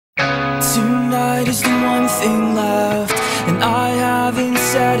is the one thing left, and I haven't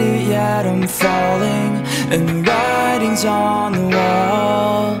said it yet. I'm falling, and the writing's on the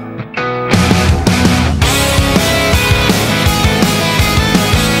wall.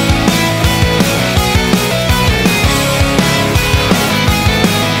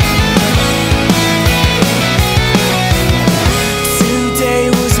 Today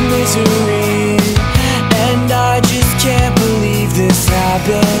was misery, and I just can't believe this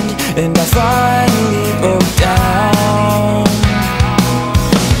happened, and I finally broke down.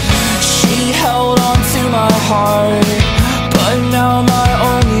 She held on to my heart, but now my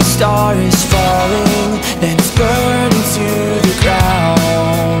only star is falling, and it's burning to the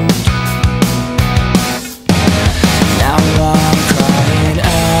ground. Now I'm crying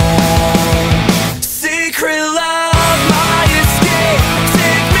out. Secret love, my escape,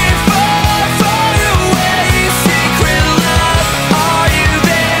 take me far, far away. Secret love, are you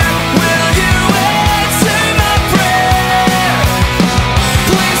there? Will you answer my prayer?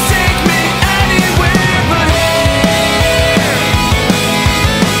 Please take me anywhere but here.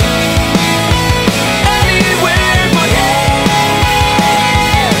 Anywhere but here.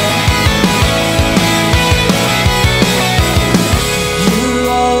 You're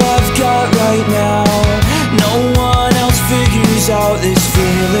all I've got right now. No one else figures out this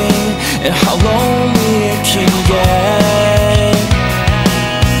feeling and how lonely it can get.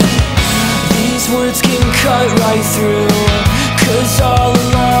 These words can cut right through, 'cause all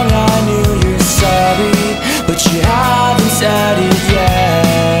along I knew you're sorry, but you haven't said it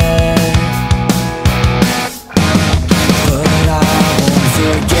yet. But I won't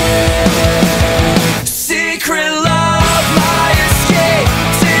forget. Secret love, my escape,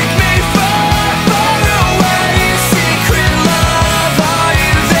 take me far, far away. Secret love, are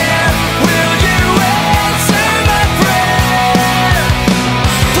you there? Will you answer my prayer?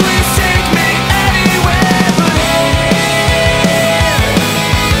 Please take me anywhere but here.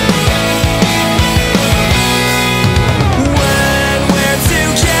 When we're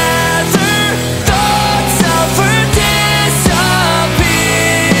together, thoughts ever disappear.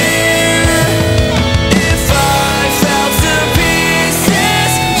 If I fell to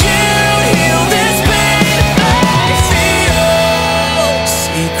pieces, you'd heal this pain I feel.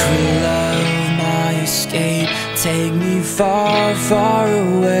 Secret love, my escape, take me far, far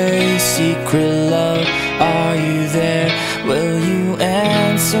away. Secret love, are you there? Will you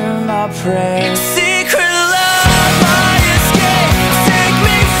answer my prayer?